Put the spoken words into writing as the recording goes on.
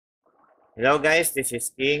Hello guys, this is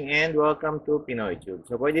King and welcome to Pinoytube.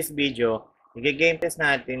 So for this video, i-game test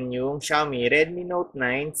natin yung Xiaomi Redmi Note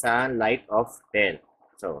 9 sa light of Thel.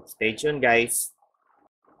 So stay tuned guys.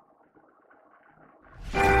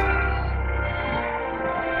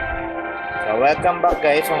 So welcome back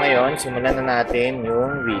guys. So ngayon, simulan na natin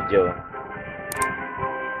yung video.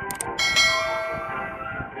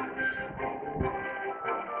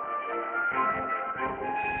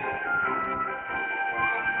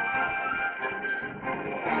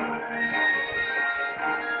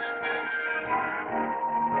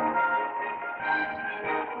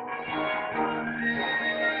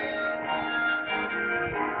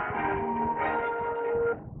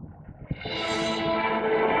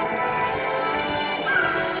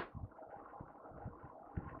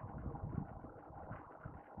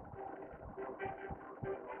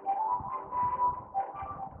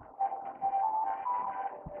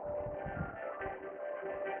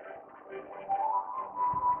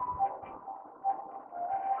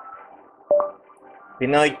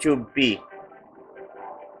 Pinoytube P.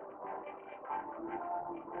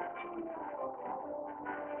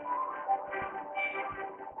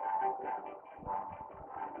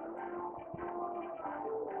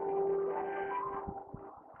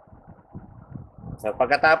 So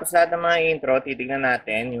pagkatapos lahat ng mga intro, titignan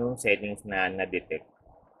natin yung settings na na-detect.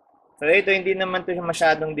 So ito, hindi naman to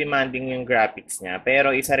masyadong demanding yung graphics niya,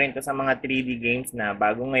 pero isa rin to sa mga 3D games na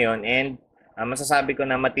bago ngayon and masasabi ko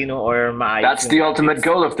na matino or maayos. That's the ultimate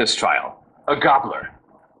goal of this trial. A gobbler.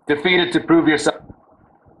 Defeated to prove yourself.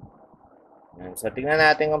 So tingnan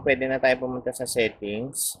natin kung pwede na tayo pumunta sa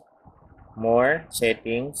settings. More,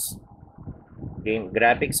 settings, game,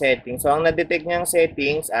 graphic settings. So ang na-detect niyang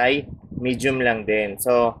settings ay medium lang din.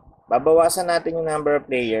 So babawasan natin yung number of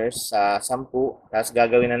players sa 10, tapos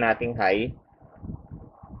gagawin na nating high.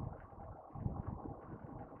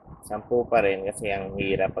 10 pa rin kasi ang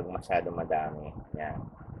hirap pag masyado madami. Yan.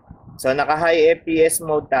 So naka-high FPS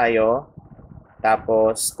mode tayo.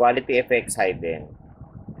 Tapos quality effects high din.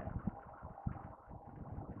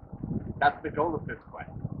 That's the goal of this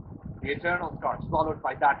quest. The eternal scar swallowed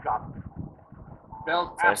by that goblin.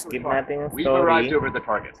 So skip natin yung story.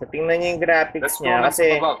 So tingnan niyo yung graphics niya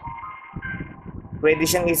kasi pwede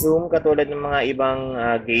siyang i-zoom katulad ng mga ibang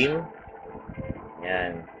game.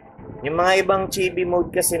 Yan. Yung mga ibang chibi mode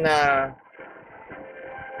kasi na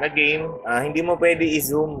game, hindi mo pwede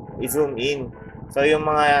i-zoom in. So yung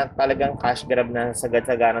mga talagang cash grab na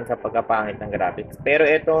sagad-sagaran sa pagkapangit ng graphics. Pero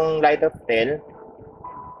itong Light of Thel,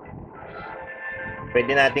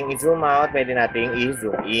 pwede nating i-zoom out, pwede nating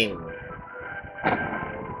i-zoom in.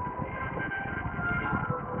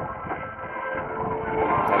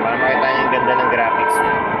 So para makita niyo yung ganda ng graphics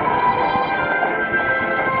niya.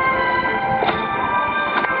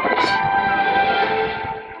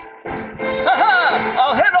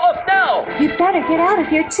 I'll head off now! You'd better get out of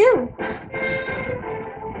here too.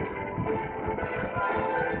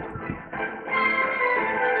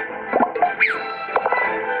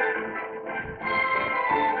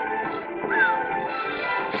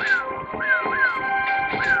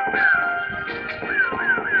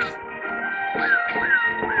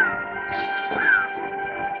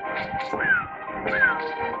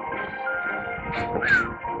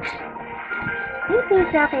 You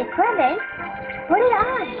think yourself equipment? Put it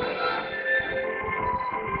on.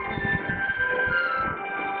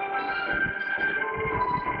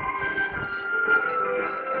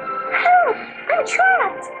 Help! I'm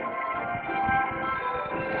trapped!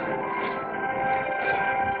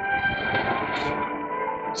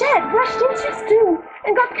 Jed rushed in too soon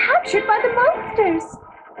and got captured by the monsters.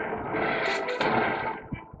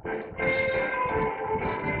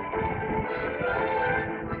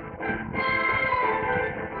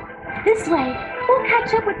 This way. We'll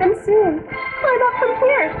catch up with them soon. Climb up from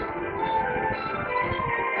here.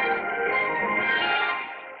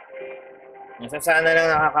 Sana lang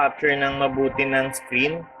nakaka-capture ng mabuti ng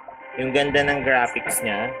screen. Yung ganda ng graphics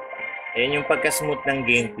niya. Ayan yung pagka-smooth ng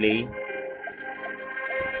gameplay.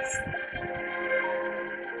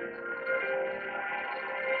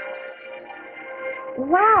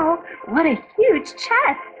 Wow, what a huge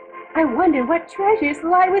chest. I wonder what treasures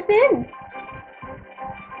lie within.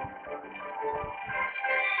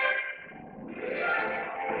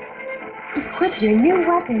 Equip your new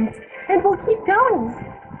weapons, and we'll keep going.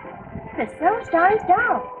 The surge dies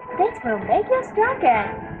down. This will make you stronger.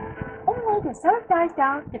 Only the surge dies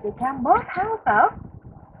down to become more powerful.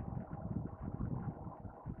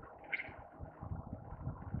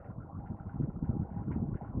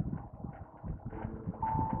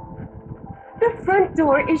 The front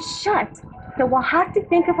door is shut, so we'll have to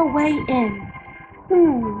think of a way in.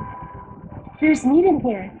 There's meat in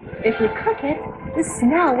here. If we cook it, the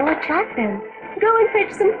smell will attract them. Go and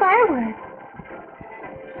fetch some firewood.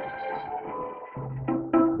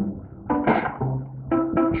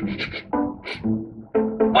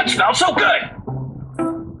 What smells so good?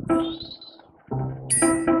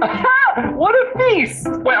 Aha! What a feast!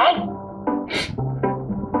 Well,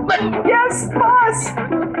 yes, boss!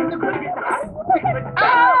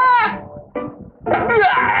 Ah!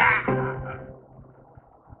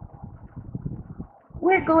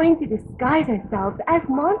 We're going to disguise ourselves as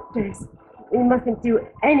monsters. We mustn't do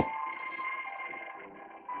any...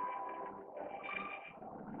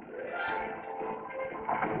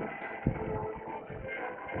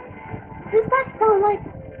 Does that sound like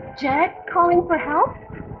Jed calling for help?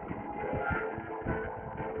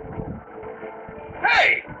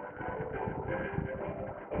 Hey!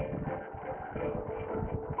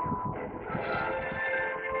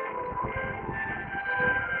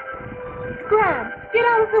 Grab, get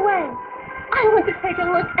out of the way. I want to take a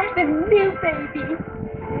look at the new baby.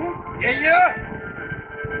 Yeah?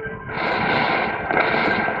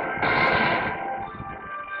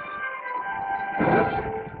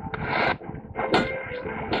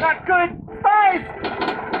 Not good. Spies!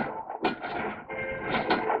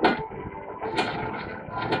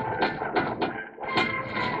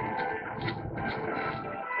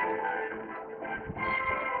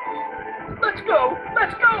 Let's go!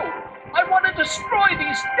 Let's go! I want to destroy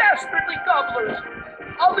these dastardly gobblers!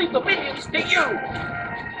 I'll leave the minions to you!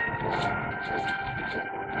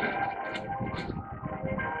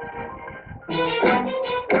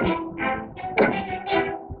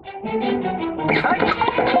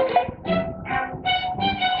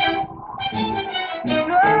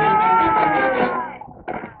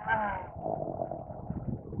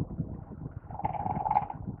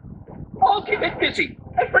 I'll keep it busy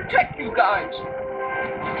and protect you guys!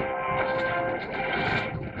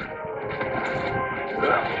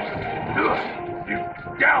 You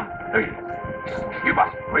damn thief! You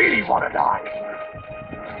must really want to die!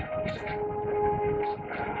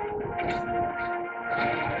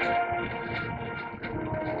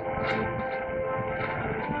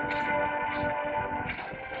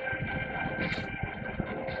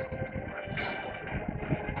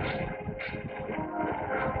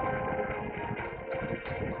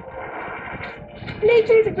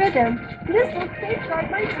 Nature's rhythm. This will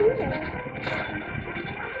safeguard my freedom.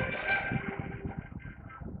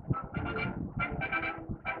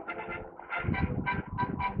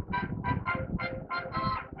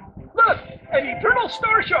 Look! An eternal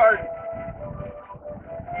star shard!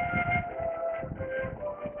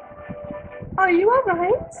 Are you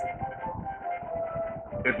alright?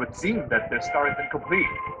 It would seem that this star is incomplete,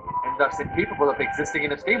 and thus incapable of existing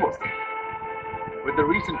in a stable state. With the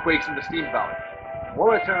recent quakes in the Steam Valley,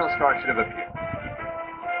 more Eternal Stars should have appeared.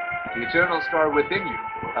 The Eternal Star within you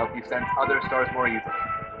will help you sense other stars more easily.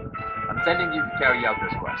 I'm sending you to carry out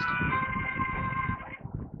this quest.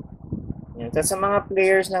 Yan. So, sa mga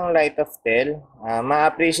players ng Light of Thel,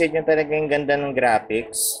 ma-appreciate nyo talaga yung ganda ng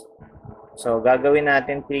graphics. So, gagawin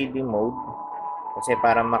natin 3D mode. Kasi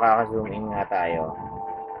para makaka-zoom in nga tayo.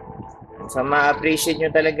 So, ma-appreciate nyo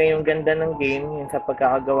talaga yung ganda ng game, yung sa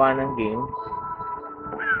pagkakagawa ng game.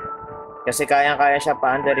 Kasi kayang-kaya siya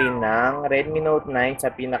paandarin ng Redmi Note 9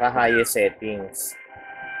 sa pinaka-highest settings.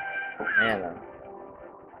 Ayan o.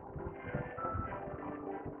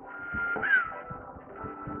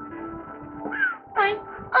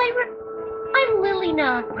 I'm Lily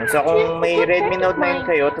na. So kung may Redmi Note 9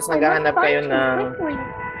 kayo, tapos naghahanap kayo ng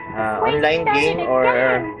online game or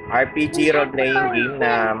RPG role-playing game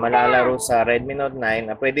na malalaro sa Redmi Note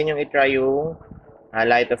 9, pwede nyo i-try yung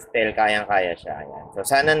Light of Thel, kayang-kaya siya. Ayan. So,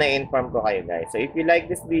 sana na-inform ko kayo, guys. So, if you like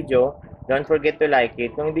this video, don't forget to like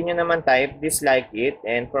it. Kung hindi nyo naman type, dislike it.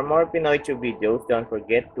 And for more Pinoytube videos, don't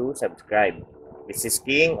forget to subscribe. This is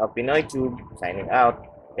King of Pinoytube, signing out.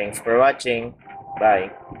 Thanks for watching. Bye.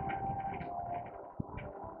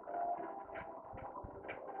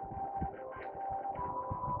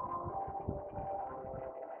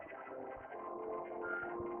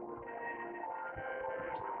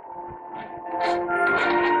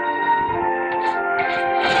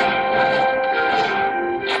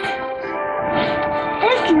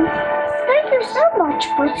 Thank you so much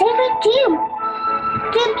for saving Tim.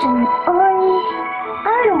 Captain,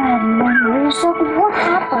 I don't have memories of what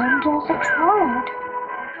happened as a child.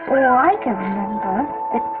 All I can remember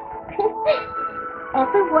that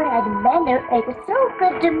everyone at Manor is so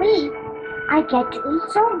good to me. I get to eat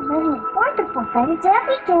so many wonderful things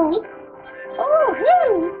every day. Oh,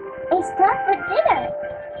 hey, it's time for dinner.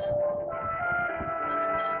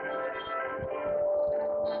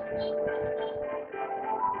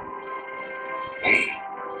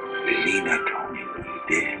 He not told me what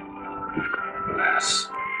he did. We've got less.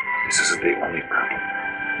 This isn't the only problem.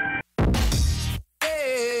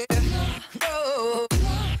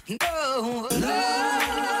 No,